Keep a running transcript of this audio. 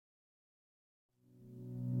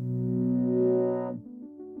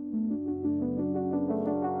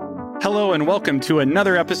Hello and welcome to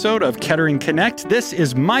another episode of Kettering Connect. This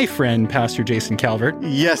is my friend, Pastor Jason Calvert.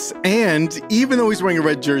 Yes, and even though he's wearing a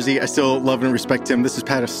red jersey, I still love and respect him. This is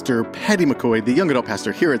Pastor Patty McCoy, the young adult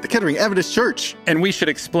pastor here at the Kettering Adventist Church. And we should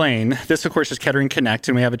explain, this of course is Kettering Connect,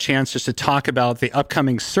 and we have a chance just to talk about the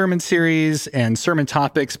upcoming sermon series and sermon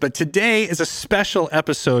topics. But today is a special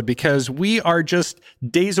episode because we are just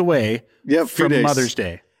days away from Mother's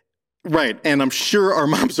Day. Right, and I'm sure our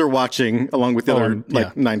moms are watching along with the other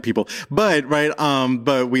 9 people. But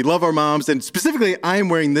we love our moms, and specifically, I'm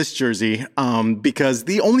wearing this jersey because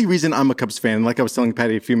the only reason I'm a Cubs fan, like I was telling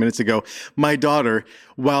Patty a few minutes ago, my daughter,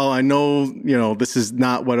 while I know this is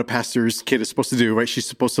not what a pastor's kid is supposed to do, right? She's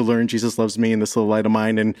supposed to learn Jesus loves me and this little light of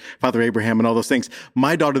mine and Father Abraham and all those things.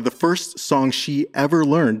 My daughter, the first song she ever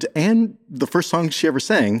learned and the first song she ever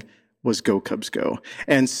sang was Go Cubs Go.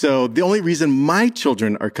 And so the only reason my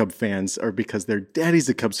children are Cub fans are because their daddy's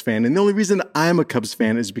a Cubs fan. And the only reason I'm a Cubs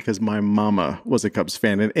fan is because my mama was a Cubs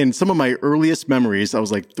fan. And some of my earliest memories, I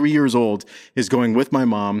was like 3 years old, is going with my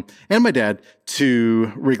mom and my dad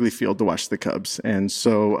to Wrigley Field to watch the Cubs. And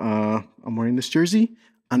so I'm wearing this jersey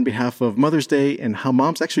on behalf of Mother's Day and how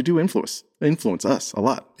moms actually do influence us a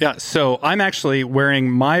lot. Yeah, so I'm actually wearing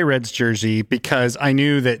my Reds jersey because I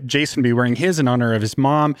knew that Jason would be wearing his in honor of his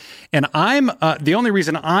mom. And I'm the only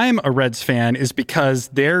reason I'm a Reds fan is because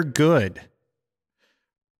they're good.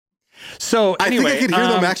 So anyway, I think I could hear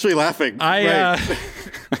them actually laughing.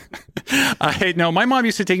 No, my mom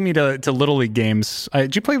used to take me to Little League games.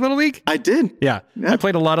 Did you play Little League? I did. Yeah. I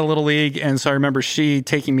played a lot of Little League, and so I remember she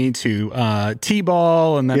taking me to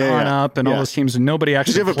T-ball and then up and all those teams, and nobody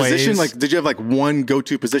actually Did you have plays. a position? Did you have one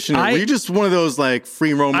go-to position? Or were you just one of those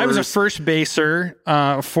free roamers? I was a first baser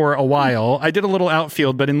for a while. I did a little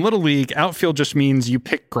outfield, but in Little League, outfield just means you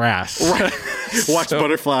pick grass. Right. Watch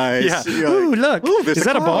butterflies. Yeah. Ooh, look. Is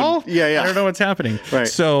that a ball? Yeah. I don't know what's happening. Right.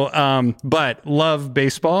 So, but love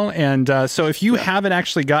baseball. And so if you haven't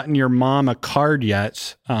actually gotten your mom a card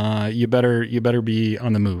yet, you better be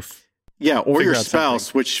on the move. Yeah, or your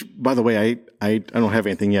spouse, which, by the way, I don't have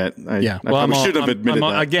anything yet. I should have admitted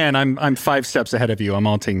that. Again, I'm 5 steps ahead of you. I'm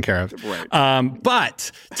all taken care of. Right.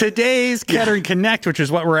 But today's Kettering Connect, which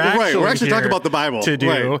is what we're actually talking about the Bible to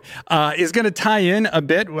do, is going to tie in a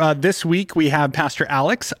bit. This week we have Pastor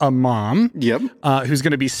Alex, a mom, who's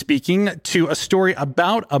going to be speaking to a story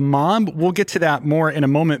about a mom. We'll get to that more in a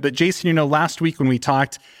moment. But Jason, last week when we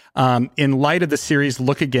talked, in light of the series,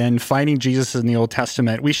 Look Again, Finding Jesus in the Old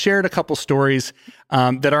Testament, we shared a couple stories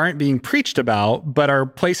that aren't being preached about, but are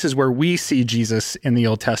places where we see Jesus in the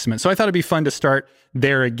Old Testament. So I thought it'd be fun to start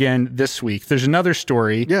there again this week. There's another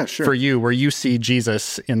story for you where you see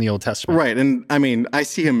Jesus in the Old Testament. Right. And I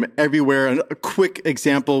see him everywhere. And a quick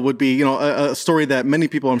example would be, a story that many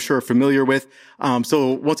people I'm sure are familiar with.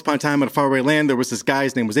 So once upon a time in a faraway land, there was this guy,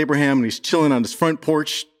 his name was Abraham, and he's chilling on his front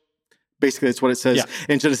porch. Basically, that's what it says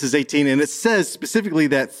in Genesis 18. And it says specifically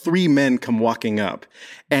that 3 men come walking up.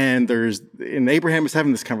 And Abraham is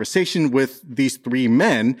having this conversation with these 3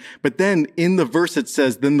 men. But then in the verse, it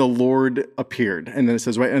says, then the Lord appeared. And then it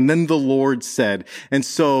says, and then the Lord said. And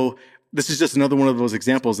so this is just another one of those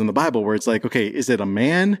examples in the Bible where it's okay, is it a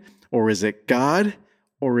man or is it God?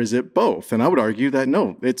 Or is it both? And I would argue that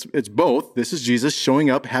no, it's both. This is Jesus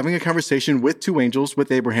showing up, having a conversation with 2 angels,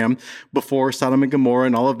 with Abraham, before Sodom and Gomorrah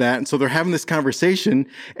and all of that. And so they're having this conversation.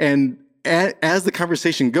 And as the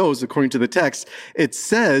conversation goes, according to the text, it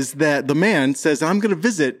says that the man says, I'm going to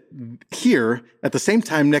visit here at the same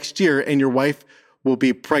time next year, and your wife will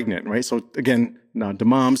be pregnant, right? So again, nod to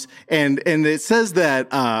moms. And it says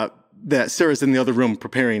that Sarah's in the other room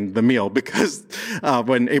preparing the meal because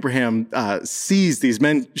when Abraham sees these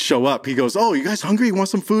men show up, he goes, oh, you guys hungry? You want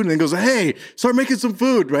some food? And then goes, hey, start making some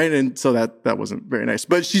food, right? And so that wasn't very nice.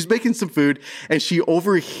 But she's making some food, and she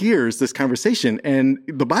overhears this conversation. And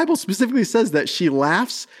the Bible specifically says that she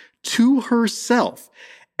laughs to herself.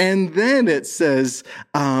 And then it says,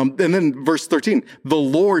 and then verse 13, the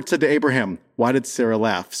Lord said to Abraham, why did Sarah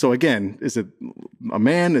laugh? So again, is it a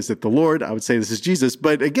man? Is it the Lord? I would say this is Jesus.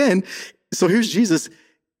 But again, so here's Jesus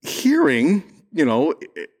hearing,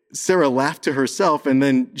 Sarah laughed to herself, and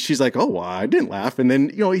then she's like, oh, well, I didn't laugh. And then,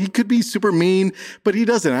 he could be super mean, but he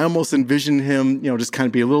doesn't. I almost envision him, just kind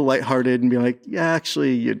of be a little lighthearted and be like, yeah,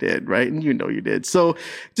 actually you did, right? And you did. So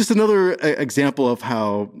just another example of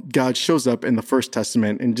how God shows up in the First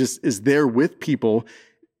Testament and just is there with people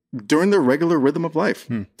during their regular rhythm of life.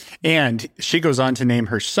 And she goes on to name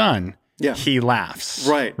her son he laughs.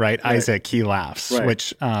 Right. Isaac, he laughs,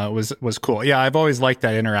 which was cool. Yeah, I've always liked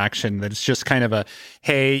that interaction, that it's just kind of a,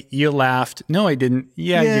 hey, you laughed. No, I didn't.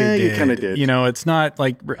 Yeah, you did. You kind of did. You know, it's not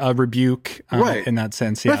like a rebuke in that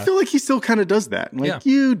sense. Yeah. But I feel like he still kind of does that. Like,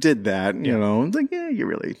 you did that, you know. It's like, you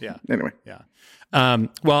really. Yeah. Anyway. Yeah.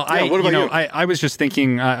 I was just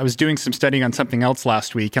thinking, I was doing some studying on something else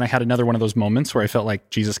last week, and I had another one of those moments where I felt like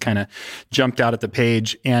Jesus kind of jumped out at the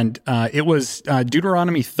page, and it was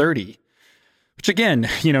Deuteronomy 30. Which again,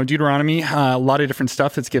 you know, Deuteronomy, a lot of different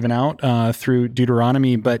stuff that's given out through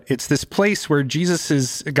Deuteronomy, but it's this place where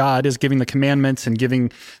God is giving the commandments and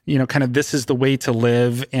giving, you know, kind of this is the way to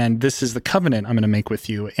live and this is the covenant I'm going to make with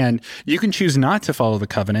you. And you can choose not to follow the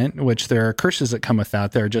covenant, which there are curses that come with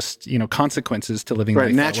that. There are just, you know, consequences to living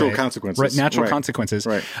life natural that way. Consequences. Right, natural consequences.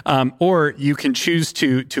 Right. Or you can choose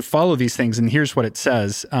to follow these things. And here's what it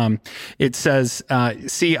says. It says,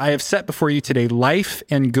 see, I have set before you today life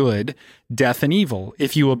and good, death and evil.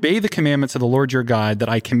 If you obey the commandments of the Lord your God that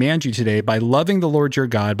I command you today, by loving the Lord your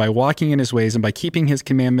God, by walking in his ways, and by keeping his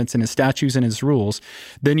commandments and his statutes and his rules,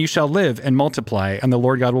 then you shall live and multiply, and the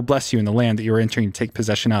Lord God will bless you in the land that you are entering to take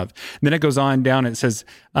possession of. And then it goes on down and it says,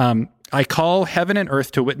 I call heaven and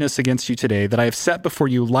earth to witness against you today that I have set before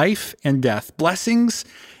you life and death, blessings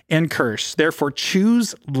and curse. Therefore,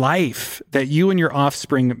 choose life that you and your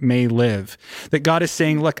offspring may live. That God is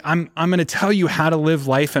saying, look, I'm going to tell you how to live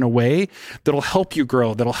life in a way that'll help you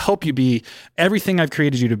grow, that'll help you be everything I've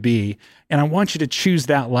created you to be. And I want you to choose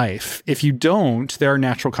that life. If you don't, there are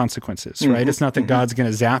natural consequences, right? It's not that God's going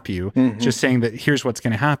to zap you, just saying that here's what's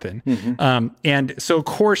going to happen. And so, of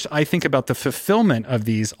course, I think about the fulfillment of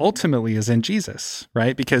these ultimately is in Jesus,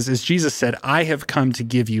 right? Because as Jesus said, I have come to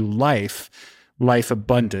give you life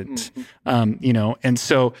abundant, you know, and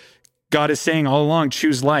so God is saying all along,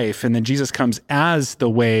 choose life. And then Jesus comes as the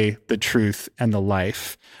way, the truth, and the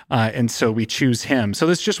life. And so we choose him. So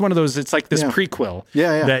this is just one of those, it's like this prequel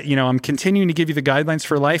that, you know, I'm continuing to give you the guidelines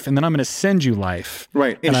for life, and then I'm going to send you life.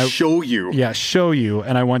 Right. And show you. Yeah, show you.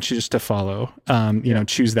 And I want you just to follow, you know,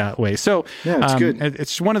 choose that way. So it's good.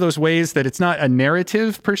 It's one of those ways that it's not a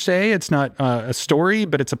narrative per se. It's not a story,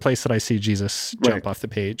 but it's a place that I see Jesus jump off the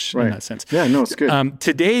page in that sense. Yeah, no, it's good.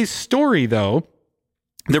 Today's story, though,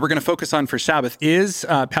 that we're going to focus on for Sabbath is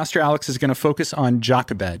Pastor Alex is going to focus on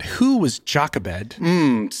Jochebed. Who was Jochebed?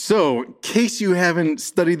 So, in case you haven't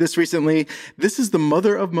studied this recently, this is the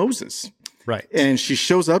mother of Moses. Right. And she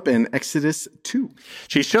shows up in Exodus 2.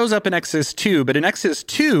 She shows up in Exodus 2, but in Exodus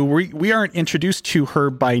 2, we aren't introduced to her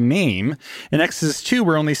by name. In Exodus 2,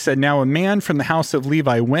 we're only said, now a man from the house of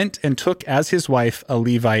Levi went and took as his wife a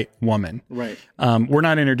Levite woman. Right. We're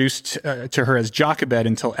not introduced to her as Jochebed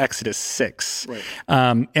until Exodus 6.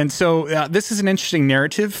 Right. And so this is an interesting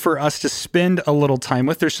narrative for us to spend a little time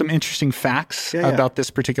with. There's some interesting facts about this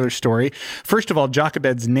particular story. First of all,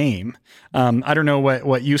 Jochebed's name. I don't know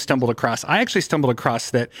what you stumbled across. I actually stumbled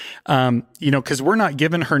across that, you know, because we're not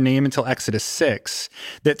given her name until Exodus 6,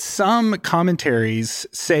 that some commentaries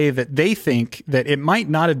say that they think that it might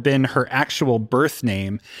not have been her actual birth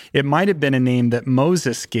name. It might have been a name that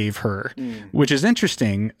Moses gave her, which is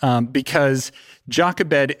interesting because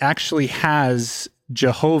Jochebed actually has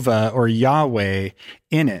Jehovah or Yahweh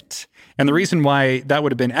in it. And the reason why that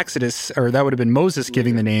would have been Exodus, or that would have been Moses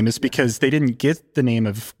giving the name, is because they didn't get the name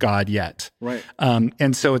of God yet. Right.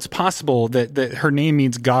 And so it's possible that her name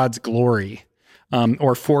means God's glory,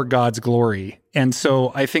 or for God's glory. And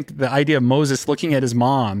so I think the idea of Moses looking at his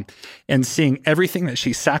mom and seeing everything that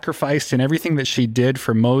she sacrificed and everything that she did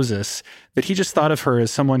for Moses, that he just thought of her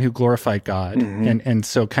as someone who glorified God, and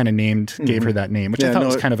so kind of gave her that name, which I thought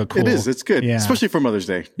was kind of a cool. It is. It's good, especially for Mother's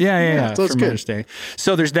Day. Yeah. So it's for good. Mother's Day.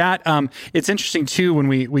 So there's that. It's interesting too when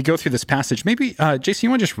we go through this passage. Maybe Jason, you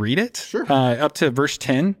want to just read it? Sure. Up to verse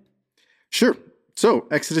 10. Sure. So,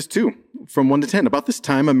 Exodus 2, from 1 to 10. About this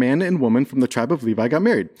time, a man and woman from the tribe of Levi got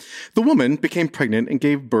married. The woman became pregnant and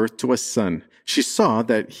gave birth to a son. She saw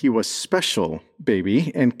that he was special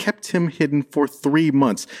baby and kept him hidden for 3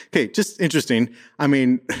 months. Okay, just interesting. I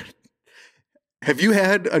mean, have you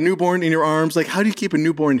had a newborn in your arms? Like, how do you keep a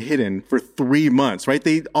newborn hidden for 3 months, right?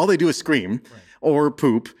 All they do is scream or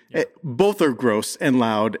poop. Yeah. Both are gross and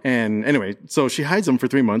loud. And anyway, so she hides him for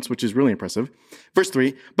 3 months, which is really impressive. Verse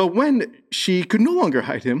 3, but when she could no longer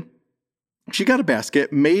hide him, she got a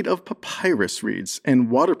basket made of papyrus reeds and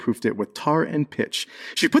waterproofed it with tar and pitch.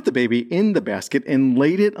 She put the baby in the basket and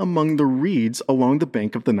laid it among the reeds along the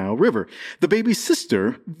bank of the Nile River. The baby's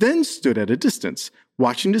sister then stood at a distance,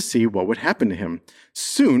 watching to see what would happen to him.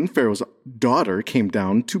 Soon, Pharaoh's daughter came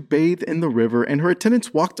down to bathe in the river, and her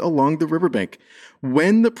attendants walked along the riverbank.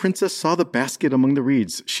 When the princess saw the basket among the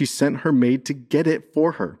reeds, she sent her maid to get it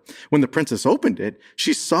for her. When the princess opened it,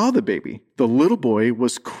 she saw the baby. The little boy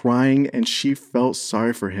was crying, and she felt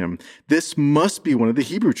sorry for him. "This must be one of the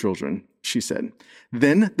Hebrew children," she said.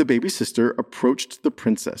 Then the baby's sister approached the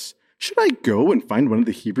princess. "Should I go and find one of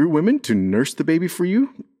the Hebrew women to nurse the baby for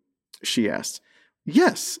you?" she asked.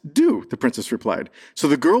 "Yes, do," the princess replied. So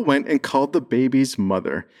the girl went and called the baby's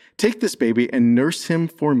mother. "Take this baby and nurse him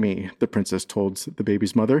for me," the princess told the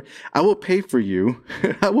baby's mother. "I will pay for you.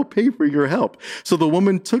 I will pay for your help." So the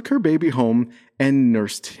woman took her baby home and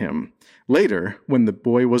nursed him. Later, when the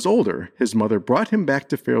boy was older, his mother brought him back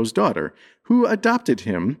to Pharaoh's daughter, who adopted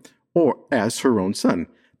him as her own son.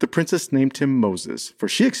 The princess named him Moses, for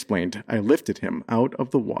she explained, "I lifted him out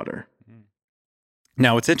of the water."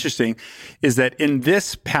 Now, what's interesting is that in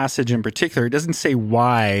this passage in particular, it doesn't say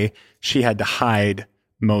why she had to hide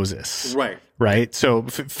Moses. Right. So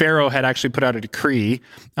Pharaoh had actually put out a decree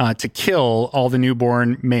to kill all the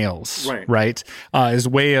newborn males, right? As a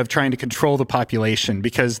way of trying to control the population,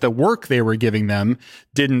 because the work they were giving them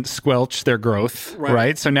didn't squelch their growth,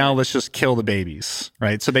 right? So now let's just kill the babies,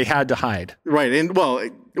 right? So they had to hide. Right. And well,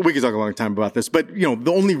 we could talk a long time about this, but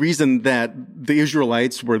the only reason that the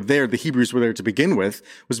Israelites were there, the Hebrews were there to begin with,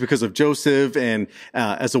 was because of Joseph, and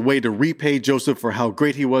as a way to repay Joseph for how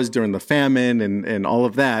great he was during the famine and all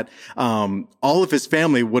of that. All of his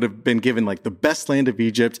family would have been given like the best land of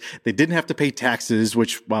Egypt. They didn't have to pay taxes,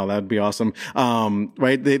 which, wow, that'd be awesome.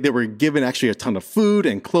 Right. They were given actually a ton of food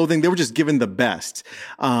and clothing. They were just given the best.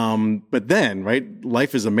 But then, right,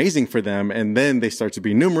 life is amazing for them. And then they start to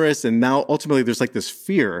be numerous. And now ultimately there's like this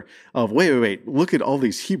fear of, wait, look at all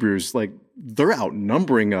these Hebrews, like they're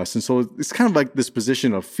outnumbering us. And so it's kind of like this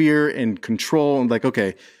position of fear and control, and like,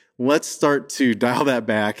 okay, let's start to dial that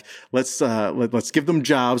back. Let's give them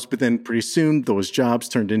jobs, but then pretty soon those jobs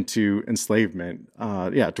turned into enslavement.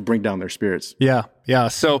 To bring down their spirits. Yeah.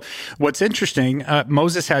 So what's interesting,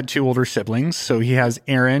 Moses had two older siblings. So he has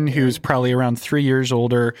Aaron, who's probably around 3 years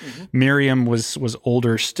older. Mm-hmm. Miriam was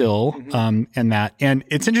older still, and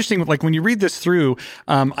it's interesting. Like when you read this through,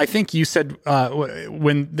 I think you said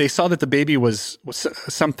when they saw that the baby was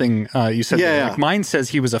something, you said, like mine says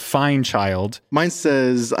he was a fine child. Mine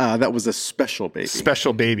says that was a special baby.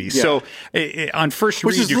 Special baby. Yeah. So on first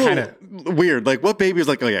read, you kind of weird. Like what baby is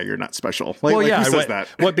like, oh yeah, you're not special. Like, who says that?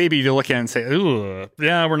 What baby do you look at and say, ooh,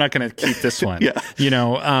 yeah, we're not going to keep this one. That's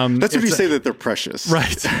when you say that they're precious,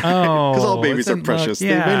 right? Oh, because all babies are precious. They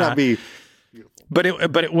may not be. But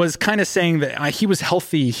it was kind of saying that he was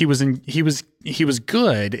healthy, he was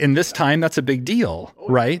good, and this time that's a big deal,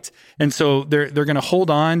 right? And so they're going to hold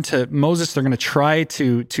on to Moses. They're going to try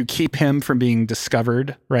to keep him from being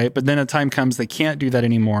discovered, right? But then a time comes they can't do that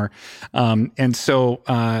anymore, and so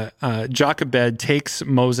Jochebed takes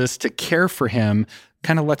Moses to care for him,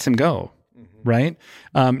 kind of lets him go. Right?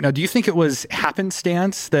 Now, do you think it was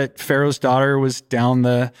happenstance that Pharaoh's daughter was down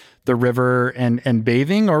the river and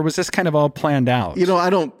bathing, or was this kind of all planned out?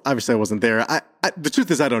 Obviously I wasn't there. The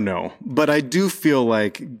truth is I don't know, but I do feel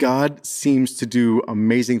like God seems to do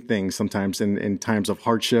amazing things sometimes in times of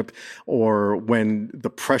hardship, or when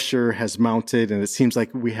the pressure has mounted and it seems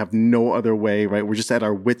like we have no other way, right? We're just at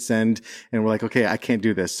our wit's end and we're like, okay, I can't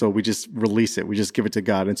do this. So we just release it. We just give it to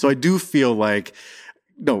God. And so I do feel like,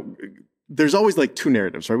 there's always like two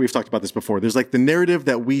narratives, right? We've talked about this before. There's like the narrative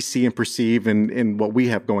that we see and perceive in what we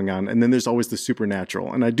have going on. And then there's always the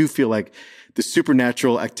supernatural. And I do feel like the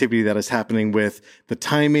supernatural activity that is happening with the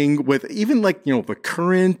timing, with even like, the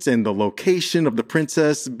current and the location of the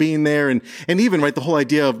princess being there. And even, right, the whole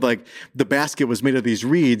idea of like the basket was made of these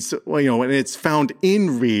reeds, and it's found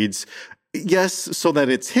in reeds. Yes, so that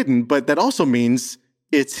it's hidden, but that also means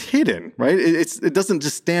it's hidden, right? It doesn't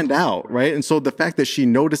just stand out, right? And so the fact that she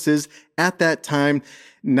notices at that time,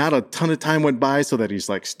 not a ton of time went by so that he's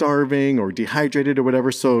like starving or dehydrated or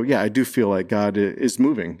whatever. So yeah, I do feel like God is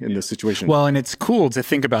moving in this situation. Well, and it's cool to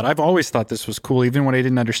think about. I've always thought this was cool, even when I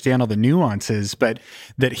didn't understand all the nuances, but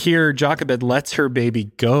that here Jochebed lets her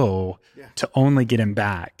baby go to only get him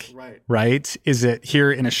back, right? Is it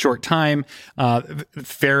here in a short time,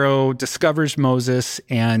 Pharaoh discovers Moses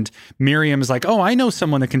and Miriam is like, oh, I know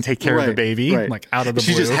someone that can take care of the baby, like out of the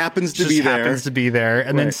blue. She just happens to be there.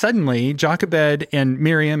 And then suddenly Jochebed and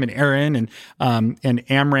Miriam and Aaron and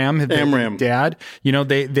Amram, dad,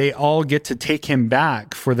 they all get to take him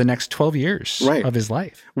back for the next 12 years of his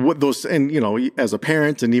life. As a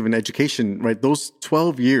parent and even education, right, those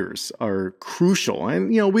 12 years are crucial.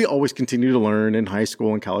 And, we always continue to learn in high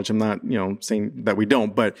school and college. I'm not, saying that we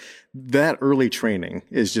don't, but that early training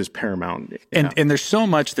is just paramount. And there's so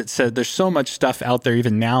much that said, there's so much stuff out there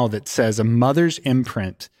even now that says a mother's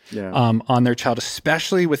imprint on their child,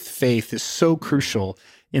 especially with faith, is so crucial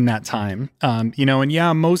in that time.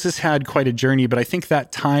 Moses had quite a journey, but I think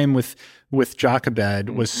that time with Jochebed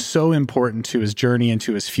was so important to his journey and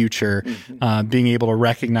to his future, being able to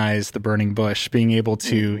recognize the burning bush, being able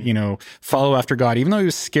to, follow after God, even though he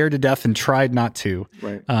was scared to death and tried not to.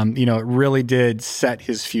 Right. It really did set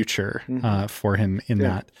his future for him in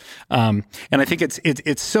that. And I think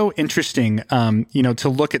it's so interesting, to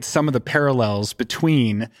look at some of the parallels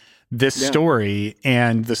between this story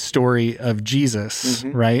and the story of Jesus,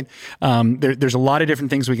 right? There's a lot of different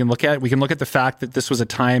things we can look at. We can look at the fact that this was a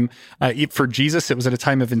time, for Jesus, it was at a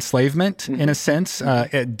time of enslavement, in a sense,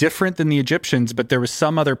 different than the Egyptians, but there was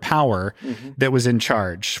some other power that was in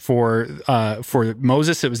charge. For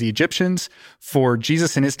Moses, it was the Egyptians. For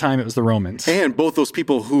Jesus in his time, it was the Romans. And both those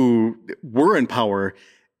people who were in power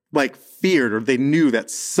feared, or they knew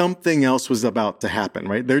that something else was about to happen,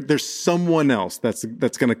 right? There's someone else that's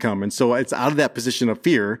going to come. And so it's out of that position of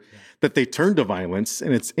fear that they turn to violence,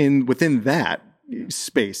 and it's within that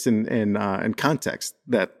space and context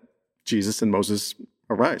that Jesus and Moses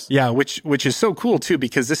arise. Yeah, which is so cool too,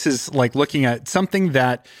 because this is like looking at something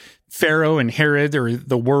that Pharaoh and Herod, or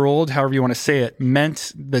the world, however you want to say it,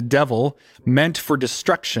 the devil meant for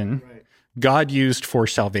destruction. Right. God used for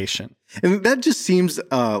salvation. And that just seems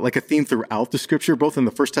like a theme throughout the scripture, both in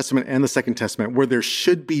the First Testament and the Second Testament, where there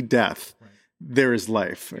should be death, there is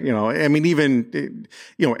life. Even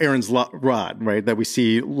Aaron's rod, right, that we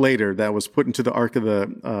see later, that was put into the Ark of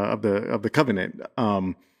the Covenant.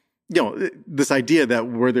 This idea that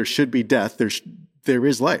where there should be death, there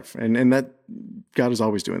is life, and that God is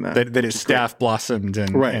always doing that. That his staff blossomed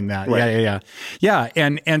and that. Right. Yeah.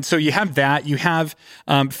 And so you have that. You have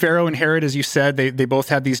Pharaoh and Herod, as you said, they both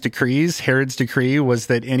had these decrees. Herod's decree was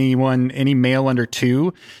that any male under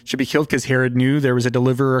 2 should be killed, because Herod knew there was a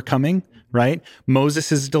deliverer coming, right?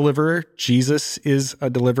 Moses is a deliverer. Jesus is a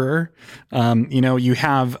deliverer. You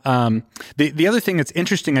have the other thing that's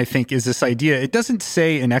interesting, I think, is this idea. It doesn't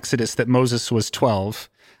say in Exodus that Moses was 12.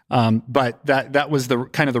 But that was the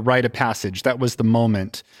kind of the rite of passage. That was the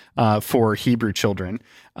moment for Hebrew children.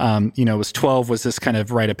 It was 12 was this kind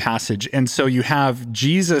of rite of passage. And so you have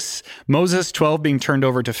Moses 12 being turned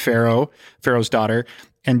over to Pharaoh's daughter,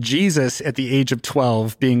 and Jesus at the age of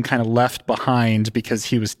 12 being kind of left behind because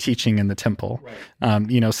he was teaching in the temple.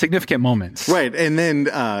 Right. Significant moments. Right. And then,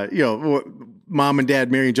 Mom and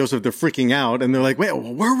Dad, Mary and Joseph, they're freaking out, and they're like, wait,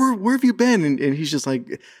 where have you been? And he's just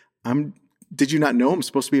like, did you not know I'm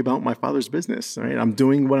supposed to be about my Father's business, right? I'm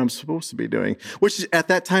doing what I'm supposed to be doing, which at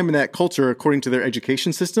that time in that culture, according to their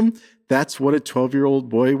education system, that's what a 12-year-old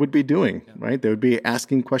boy would be doing, right? They would be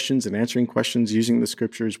asking questions and answering questions using the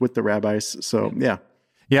scriptures with the rabbis. So, yeah.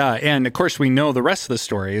 Yeah, and of course we know the rest of the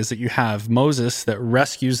story is that you have Moses that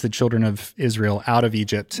rescues the children of Israel out of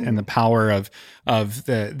Egypt and the power of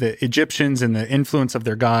the Egyptians and the influence of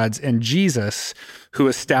their gods, and Jesus, who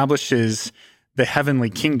establishes the heavenly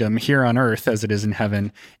kingdom here on earth as it is in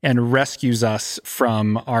heaven, and rescues us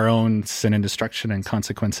from our own sin and destruction and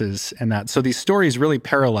consequences and that. So these stories really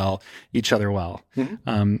parallel each other well.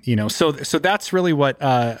 So that's really what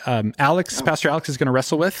Pastor Alex is going to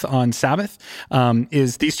wrestle with on Sabbath,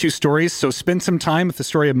 is these two stories. So spend some time with the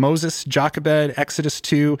story of Moses, Jochebed, Exodus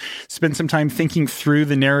 2, spend some time thinking through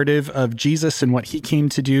the narrative of Jesus and what he came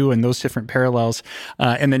to do and those different parallels.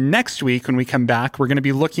 And then next week, when we come back, we're going to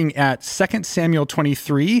be looking at 2 Samuel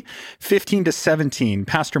 23, 15 to 17.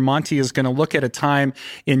 Pastor Monty is going to look at a time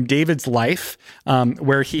in David's life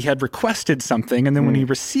where he had requested something, and then when he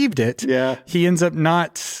received it, he ends up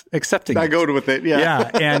not accepting it. Not going with it,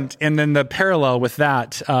 and then the parallel with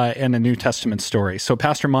that in a New Testament story. So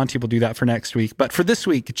Pastor Monty will do that for next week. But for this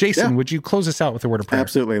week, Jason, would you close us out with a word of prayer?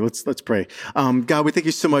 Absolutely. Let's pray. God, we thank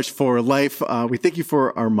you so much for life. We thank you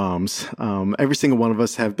for our moms. Every single one of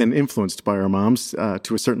us have been influenced by our moms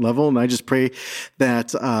to a certain level, and I just pray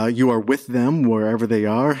that you are with them wherever they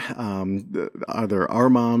are, either our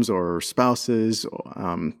moms or spouses.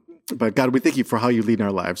 But God, we thank you for how you lead in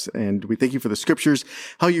our lives, and we thank you for the scriptures,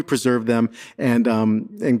 how you preserve them,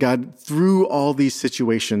 and God, through all these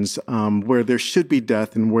situations where there should be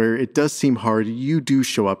death and where it does seem hard, you do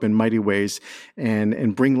show up in mighty ways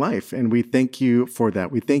and bring life, and we thank you for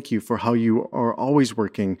that. We thank you for how you are always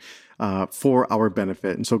working for our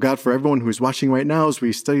benefit. And so, God, for everyone who is watching right now, as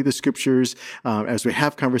we study the scriptures, as we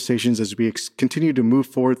have conversations, as we continue to move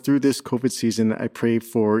forward through this COVID season, I pray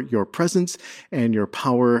for your presence and your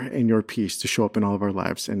power and your peace to show up in all of our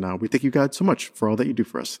lives. And we thank you, God, so much for all that you do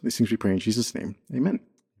for us. These things we pray in Jesus' name. Amen.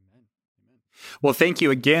 Well, thank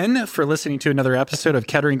you again for listening to another episode of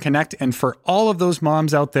Kettering Connect. And for all of those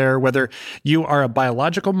moms out there, whether you are a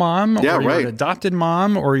biological mom or you're an adopted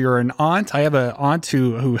mom or you're an aunt, I have an aunt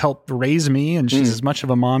who helped raise me and she's as much of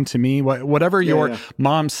a mom to me. Whatever your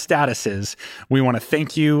mom status is, we want to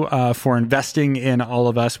thank you for investing in all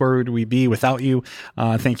of us. Where would we be without you?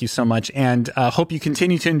 Thank you so much. And hope you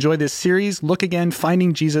continue to enjoy this series. Look again,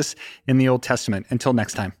 Finding Jesus in the Old Testament. Until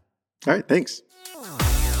next time. All right. Thanks.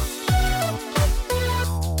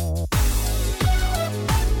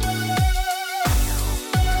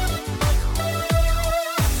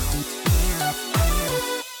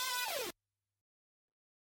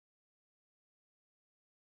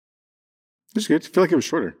 It's good. I feel like it was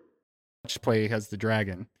shorter. Play has the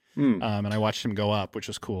dragon. And I watched him go up, which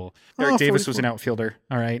was cool. Eric Davis 44. Was an outfielder.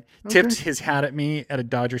 All right. Okay. Tipped his hat at me at a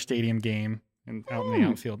Dodger Stadium game and out in the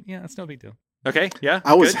outfield. Yeah, that's no big deal. Okay. Yeah.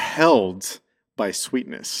 I was held by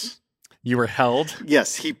Sweetness. You were held?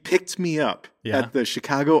 Yes. He picked me up at the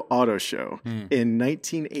Chicago Auto Show in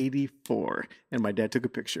 1984. And my dad took a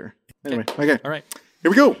picture. Anyway. Okay. All right. Here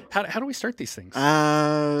we go. How do we start these things?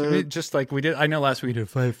 Just like we did. I know last week we did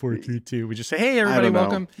 5, 4, 3, 2. We just say, hey, everybody,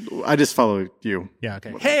 welcome. I just follow you. Yeah,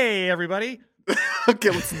 okay. Hey, everybody. Okay,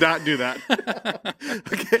 let's not do that.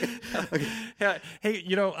 Okay. Yeah. Hey,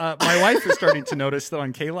 my wife is starting to notice, though,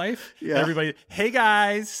 on K-Life. Yeah. Everybody, hey,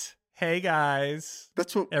 guys. Hey, guys.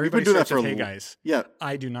 That's what everybody do that for. Hey, guys. Yeah.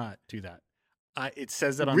 I do not do that. It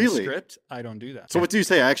says that on the script. I don't do that. So what do you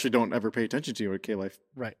say? I actually don't ever pay attention to you at K-Life.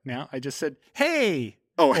 Right. Now I just said, hey.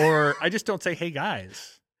 Oh. Or I just don't say, hey,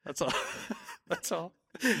 guys. That's all. That's all.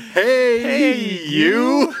 Hey,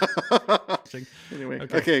 you. Anyway.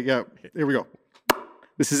 Okay. Yeah. Here we go.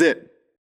 This is it.